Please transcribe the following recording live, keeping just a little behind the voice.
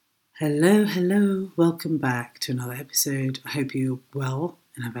Hello, welcome back to another episode. I hope you're well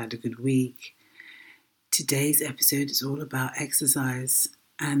and have had a good week. Today's episode is all about exercise,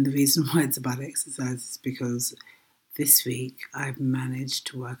 and the reason why it's about exercise is because this week I've managed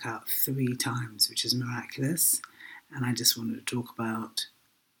to work out 3 times, which is miraculous, and I just wanted to talk about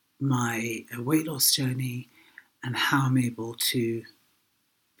my weight loss journey and how I'm able to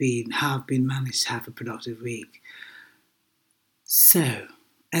how I've managed to have a productive week. So,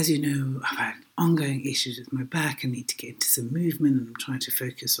 as you know, I've had ongoing issues with my back. I need to get into some movement and I'm trying to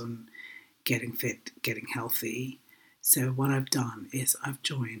focus on getting fit, getting healthy. So what I've done is I've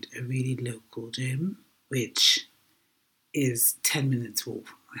joined a really local gym, which is 10 minutes walk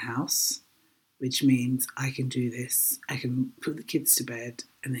from my house, which means I can do this. I can put the kids to bed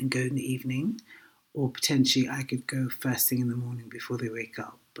and then go in the evening, or potentially I could go first thing in the morning before they wake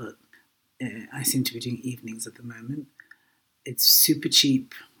up. But I seem to be doing evenings at the moment. It's super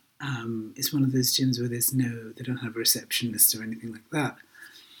cheap. It's one of those gyms where they don't have a receptionist or anything like that.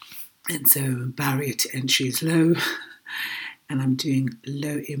 And so barrier to entry is low and I'm doing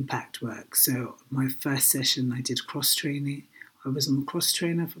low impact work. So my first session I did cross training. I was on the cross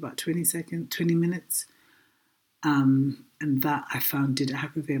trainer for about 20 minutes. And that I found did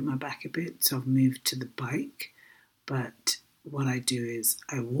aggravate my back a bit. So I've moved to the bike. But what I do is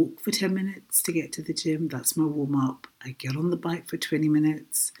I walk for 10 minutes to get to the gym. That's my warm-up. I get on the bike for 20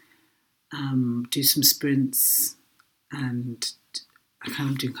 minutes, do some sprints, and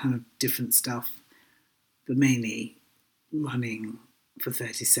I do different stuff, but mainly running for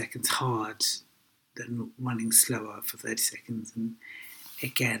 30 seconds hard, then running slower for 30 seconds, and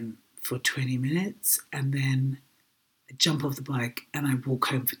again for 20 minutes, and then I jump off the bike and I walk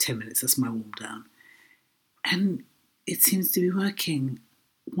home for 10 minutes. That's my warm down. And it seems to be working.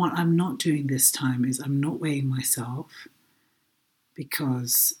 What I'm not doing this time is I'm not weighing myself,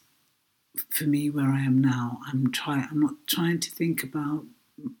 because for me, where I am now, I'm not trying to think about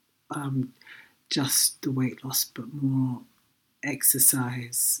just the weight loss, but more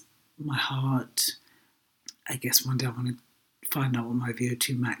exercise, my heart. I guess one day I want to find out what my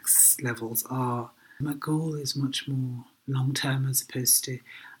VO2 max levels are. My goal is much more long-term as opposed to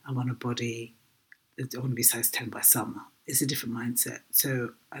I want to be size 10 by summer. It's a different mindset.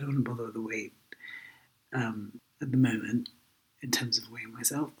 So I don't want to bother with the weight at the moment in terms of weighing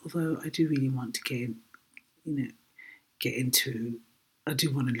myself. Although I do really want to I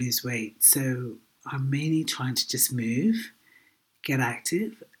do want to lose weight. So I'm mainly trying to just move, get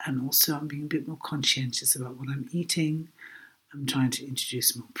active, and also I'm being a bit more conscientious about what I'm eating. I'm trying to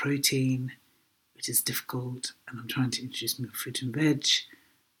introduce more protein, which is difficult, and I'm trying to introduce more fruit and veg,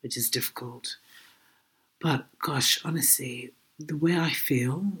 which is difficult. But gosh, honestly, the way I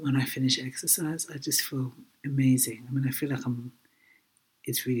feel when I finish exercise, I just feel amazing. I mean, I feel like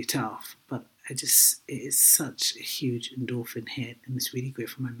it's really tough, but it is such a huge endorphin hit, and it's really great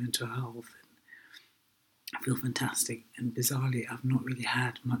for my mental health. And I feel fantastic. And bizarrely, I've not really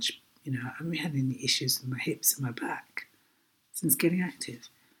had much, I haven't really had any issues with my hips and my back since getting active.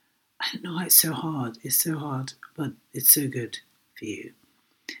 I don't know why it's so hard. It's so hard, but it's so good for you.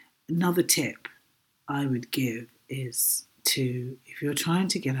 Another tip I would give is if you're trying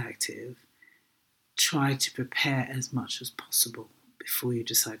to get active, try to prepare as much as possible before you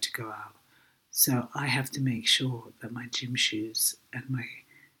decide to go out. So I have to make sure that my gym shoes and my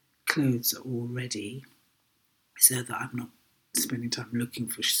clothes are all ready so that I'm not spending time looking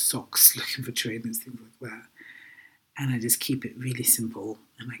for socks, looking for trainers, things like that. And I just keep it really simple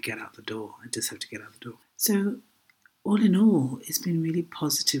and I get out the door. I just have to get out the door. So all in all, it's been a really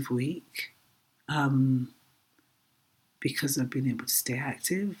positive week. Because I've been able to stay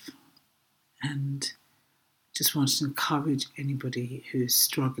active, and just want to encourage anybody who's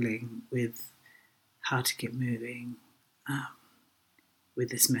struggling with how to get moving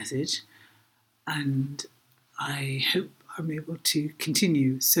with this message, and I hope I'm able to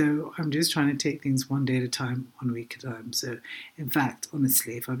continue. So I'm just trying to take things one day at a time, 1 week at a time. So in fact,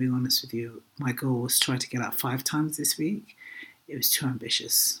 honestly, if I'm being honest with you, my goal was to try to get out 5 times this week. It was too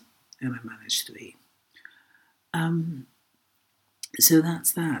ambitious and I managed 3. So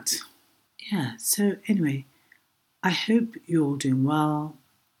that's that. Yeah, so anyway, I hope you're all doing well.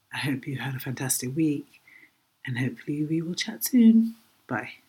 I hope you had a fantastic week, and hopefully we will chat soon. Bye.